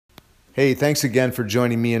Hey, thanks again for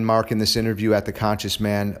joining me and Mark in this interview at The Conscious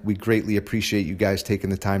Man. We greatly appreciate you guys taking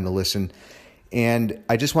the time to listen. And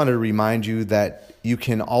I just wanted to remind you that you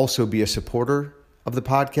can also be a supporter of the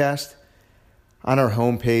podcast. On our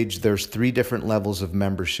homepage, there's 3 different levels of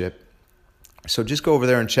membership. So just go over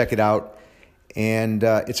there and check it out. And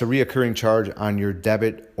it's a reoccurring charge on your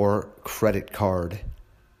debit or credit card.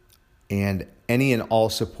 And any and all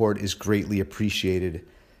support is greatly appreciated.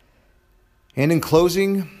 And in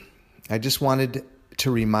closing, I just wanted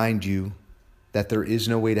to remind you that there is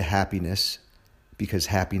no way to happiness because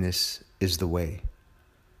happiness is the way.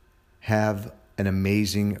 Have an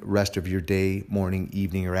amazing rest of your day, morning,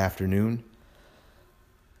 evening, or afternoon.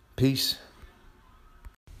 Peace.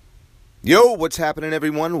 Yo, what's happening,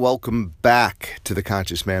 everyone? Welcome back to the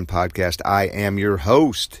Conscious Man Podcast. I am your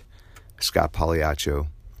host, Scott Pagliaccio.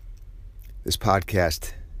 This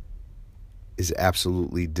podcast is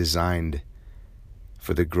absolutely designed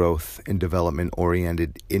for the growth and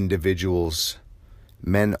development-oriented individuals,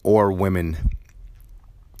 men or women.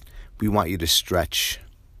 We want you to stretch.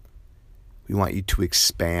 We want you to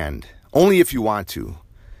expand. Only if you want to.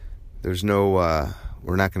 There's no,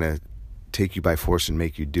 we're not going to take you by force and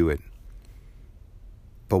make you do it.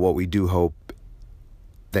 But what we do hope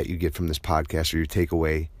that you get from this podcast or your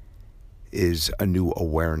takeaway is a new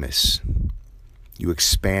awareness. You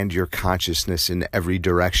expand your consciousness in every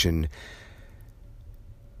direction.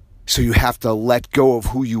 So you have to let go of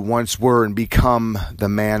who you once were and become the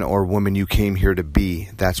man or woman you came here to be.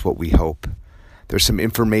 That's what we hope. There's some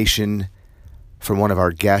information from one of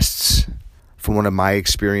our guests, from one of my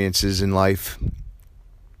experiences in life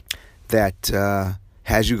that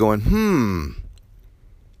has you going,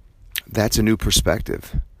 that's a new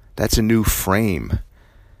perspective. That's a new frame.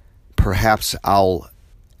 Perhaps I'll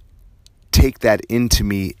take that into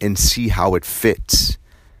me and see how it fits.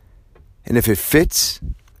 And if it fits,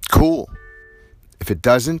 cool. If it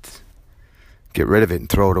doesn't, get rid of it and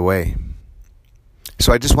throw it away.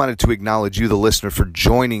 So I just wanted to acknowledge you, the listener, for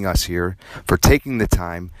joining us here, for taking the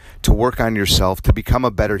time to work on yourself, to become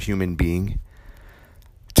a better human being,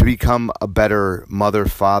 to become a better mother,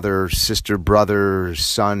 father, sister, brother,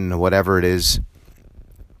 son, whatever it is.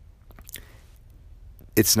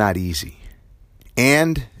 It's not easy.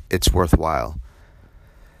 And it's worthwhile.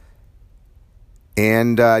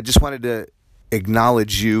 And I just wanted to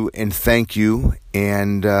acknowledge you and thank you.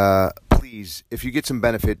 And please, if you get some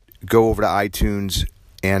benefit, go over to iTunes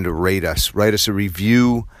and rate us. Write us a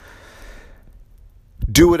review.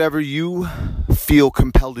 Do whatever you feel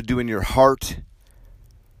compelled to do in your heart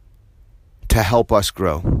to help us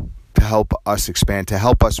grow, to help us expand, to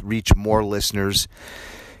help us reach more listeners.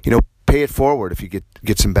 Pay it forward if you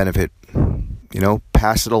get some benefit.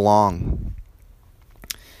 Pass it along.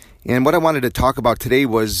 And what I wanted to talk about today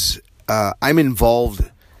was I'm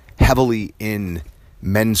involved heavily in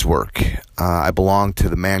men's work. I belong to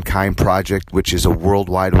the Mankind Project, which is a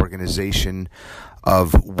worldwide organization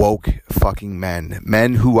of woke fucking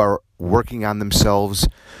men who are working on themselves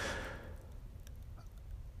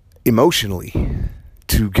emotionally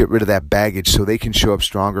to get rid of that baggage so they can show up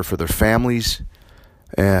stronger for their families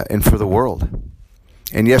and for the world.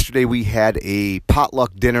 And yesterday we had a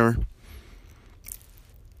potluck dinner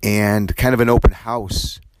and kind of an open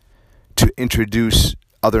house to introduce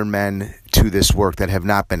other men to this work that have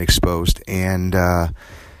not been exposed. And I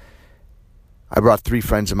brought 3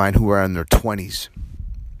 friends of mine who are in their 20s.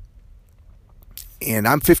 And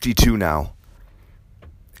I'm 52 now.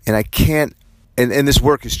 And I can't, and this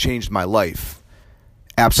work has changed my life.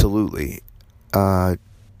 Absolutely. The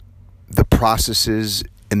processes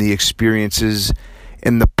and the experiences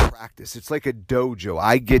and the practice. It's like a dojo.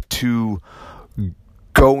 I get to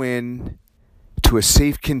go in to a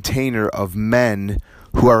safe container of men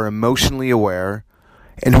who are emotionally aware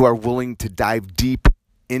and who are willing to dive deep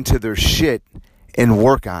into their shit and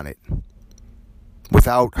work on it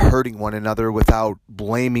without hurting one another, without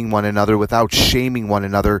blaming one another, without shaming one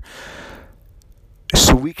another.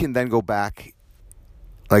 So we can then go back,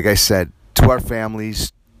 like I said, to our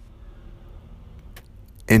families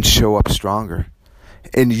and show up stronger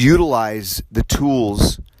and utilize the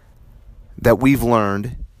tools that we've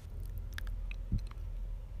learned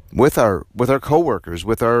with our coworkers,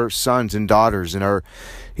 with our sons and daughters and our,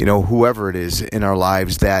 whoever it is in our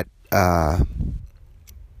lives that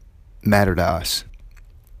matter to us.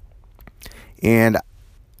 And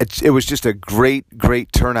it was just a great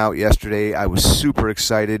turnout yesterday. I was super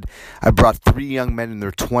excited. I brought 3 young men in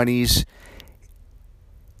their 20s,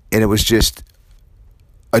 and it was just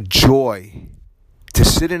a joy to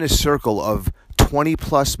sit in a circle of 20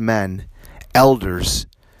 plus men, elders,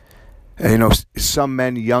 some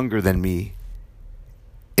men younger than me,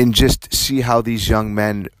 and just see how these young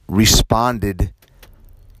men responded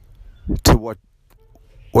to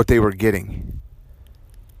what they were getting.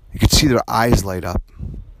 You could see their eyes light up.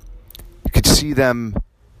 You could see them,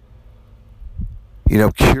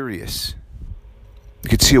 curious. You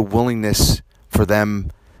could see a willingness for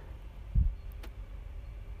them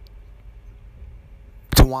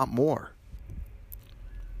to want more.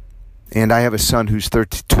 And I have a son who's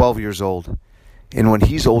 12 years old. And when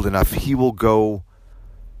he's old enough, he will go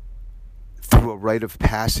through a rite of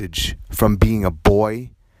passage from being a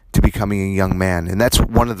boy to becoming a young man. And that's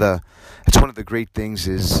one of the great things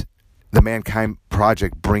is the Mankind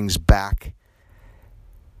Project brings back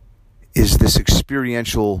is this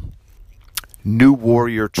experiential new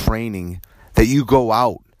warrior training that you go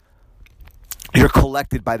out. You're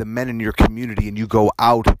collected by the men in your community and you go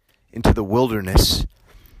out into the wilderness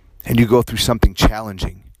and you go through something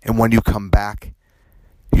challenging. And when you come back,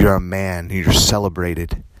 you're a man. You're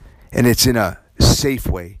celebrated. And it's in a safe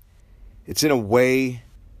way. It's in a way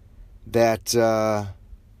that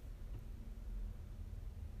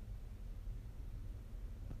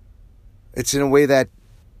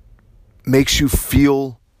makes you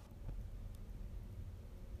feel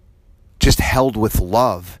just held with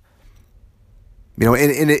love.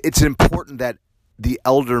 And it's important that the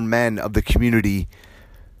elder men of the community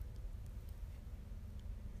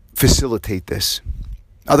facilitate this.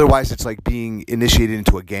 Otherwise, it's like being initiated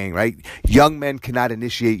into a gang, right? Young men cannot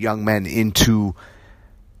initiate young men into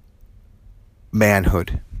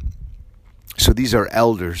manhood. So these are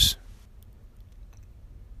elders.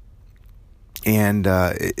 And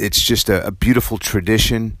it's just a beautiful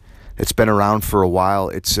tradition. It's been around for a while.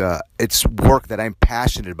 It's work that I'm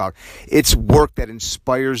passionate about. It's work that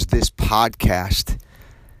inspires this podcast.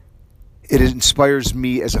 It inspires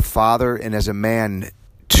me as a father and as a man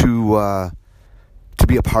to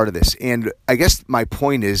be a part of this. And I guess my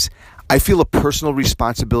point is, I feel a personal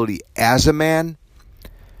responsibility as a man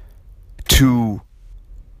to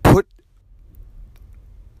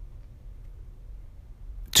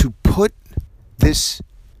put this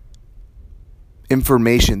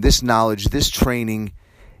information, this knowledge, this training,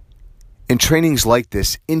 and trainings like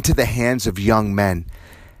this into the hands of young men.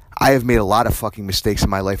 I have made a lot of fucking mistakes in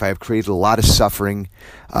my life. I have created a lot of suffering,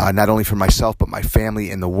 not only for myself, but my family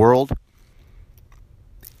and the world.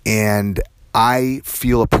 And I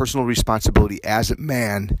feel a personal responsibility as a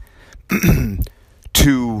man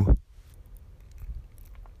to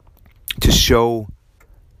show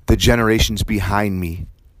the generations behind me,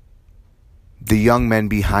 the young men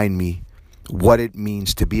behind me, what it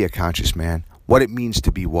means to be a conscious man, what it means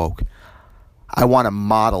to be woke. I want to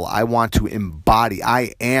model. I want to embody.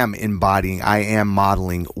 I am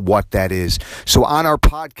modeling what that is. So on our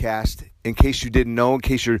podcast, in case you didn't know, in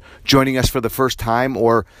case you're joining us for the first time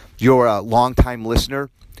or you're a longtime listener,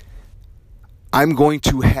 I'm going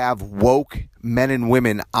to have woke men and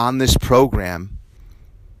women on this program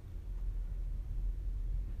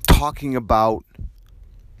talking about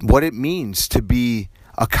what it means to be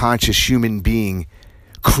a conscious human being,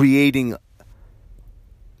 creating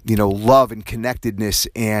love and connectedness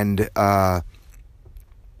and a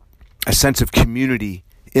sense of community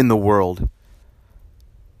in the world.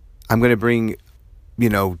 I'm going to bring,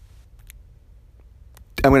 I'm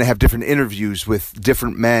going to have different interviews with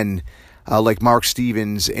different men like Mark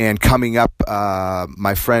Stevens, and coming up,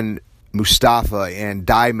 my friend Mustafa and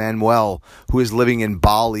Dai Manuel, who is living in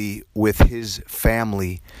Bali with his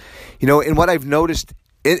family. And what I've noticed,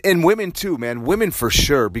 and women too, man, women for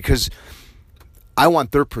sure, because I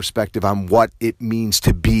want their perspective on what it means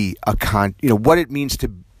to be what it means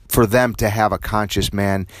for them to have a conscious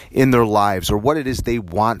man in their lives, or what it is they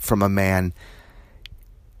want from a man.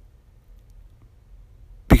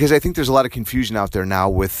 Because I think there's a lot of confusion out there now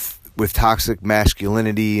with toxic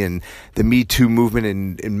masculinity and the Me Too movement,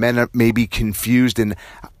 and men may be confused. And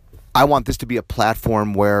I want this to be a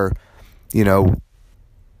platform where,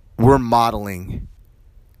 we're modeling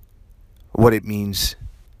what it means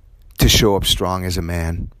to show up strong as a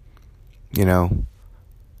man,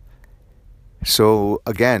 So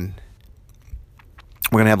again,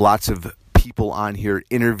 we're going to have lots of people on here,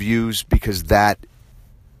 interviews, because that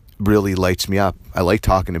really lights me up. I like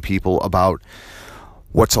talking to people about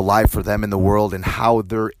what's alive for them in the world and how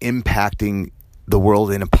they're impacting the world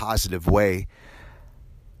in a positive way.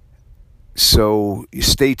 So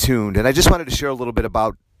stay tuned. And I just wanted to share a little bit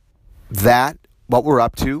about that, what we're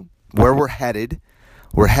up to, where we're headed.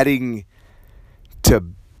 We're heading to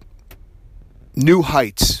new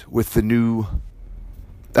heights with the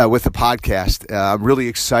podcast. I'm really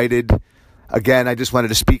excited. Again, I just wanted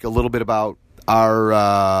to speak a little bit about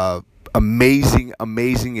our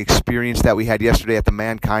amazing experience that we had yesterday at the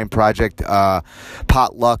Mankind Project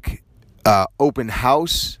potluck open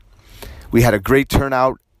house. We had a great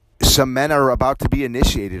turnout. Some men are about to be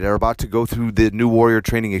initiated, are about to go through the New Warrior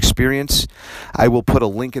Training Experience. I will put a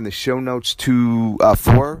link in the show notes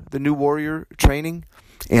for the New Warrior Training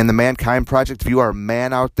and the Mankind Project. If you are a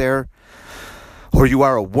man out there or you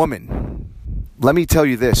are a woman, let me tell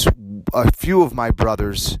you this. A few of my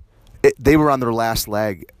brothers, they were on their last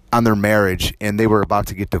leg on their marriage, and they were about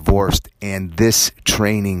to get divorced, and this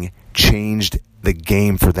training changed the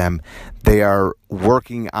game for them. They are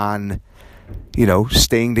working on,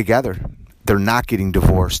 staying together. They're not getting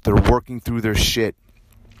divorced. They're working through their shit.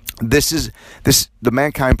 The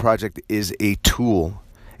Mankind Project is a tool.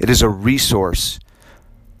 It is a resource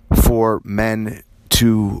for men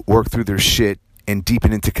to work through their shit and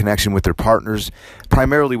deepen into connection with their partners,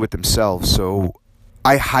 primarily with themselves. So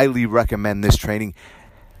I highly recommend this training.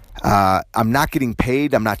 I'm not getting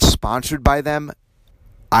paid. I'm not sponsored by them.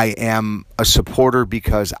 I am a supporter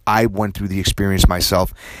because I went through the experience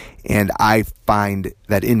myself, and I find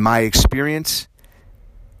that in my experience,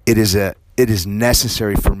 it is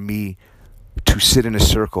necessary for me to sit in a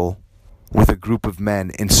circle with a group of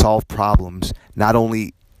men and solve problems, not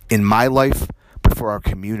only in my life, but for our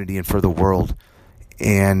community and for the world.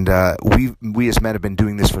 And we as men have been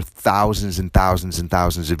doing this for thousands and thousands and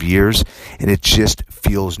thousands of years, and it just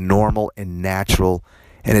feels normal and natural,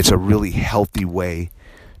 and it's a really healthy way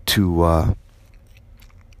to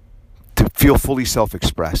feel fully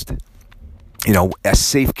self-expressed. A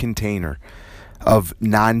safe container of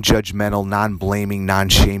non-judgmental, non-blaming,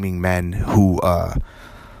 non-shaming men who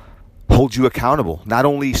hold you accountable, not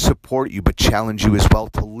only support you, but challenge you as well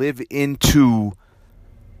to live into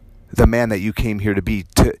the man that you came here to be,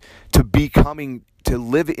 to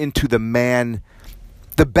live into the man,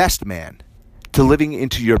 the best man, to living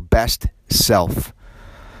into your best self.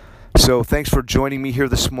 So thanks for joining me here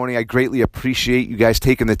this morning. I greatly appreciate you guys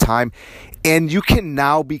taking the time. And you can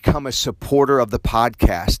now become a supporter of the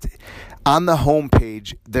podcast. On the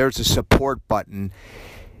homepage, there's a support button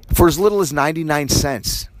for as little as 99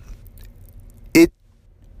 cents. It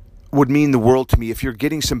would mean the world to me if you're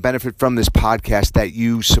getting some benefit from this podcast that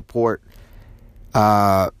you support.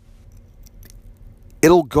 It'll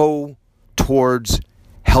go towards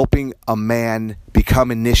helping a man become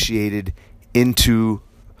initiated into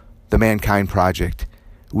the Mankind Project.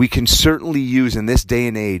 We can certainly use, in this day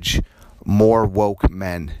and age, more woke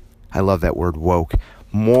men. I love that word, woke.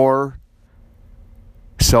 More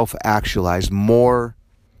self-actualized, more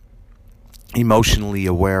emotionally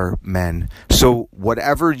aware men. So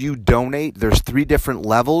whatever you donate, there's 3 different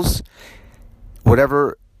levels.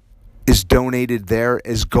 Whatever is donated there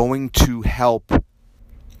is going to help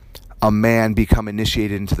a man become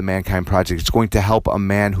initiated into the Mankind Project. It's going to help a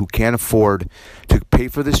man who can't afford to pay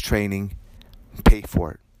for this training, pay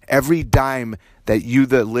for it. Every dime that you,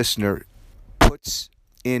 the listener, puts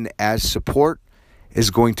in as support is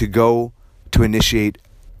going to go to initiate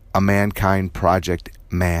a Mankind Project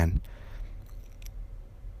man.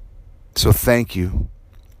 So thank you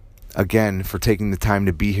again for taking the time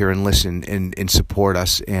to be here and listen and support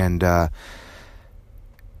us. And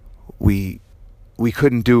we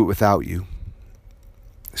couldn't do it without you.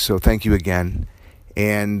 So thank you again.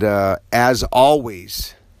 And as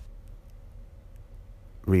always,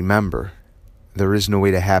 remember, there is no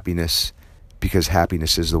way to happiness because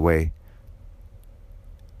happiness is the way.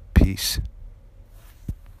 Peace.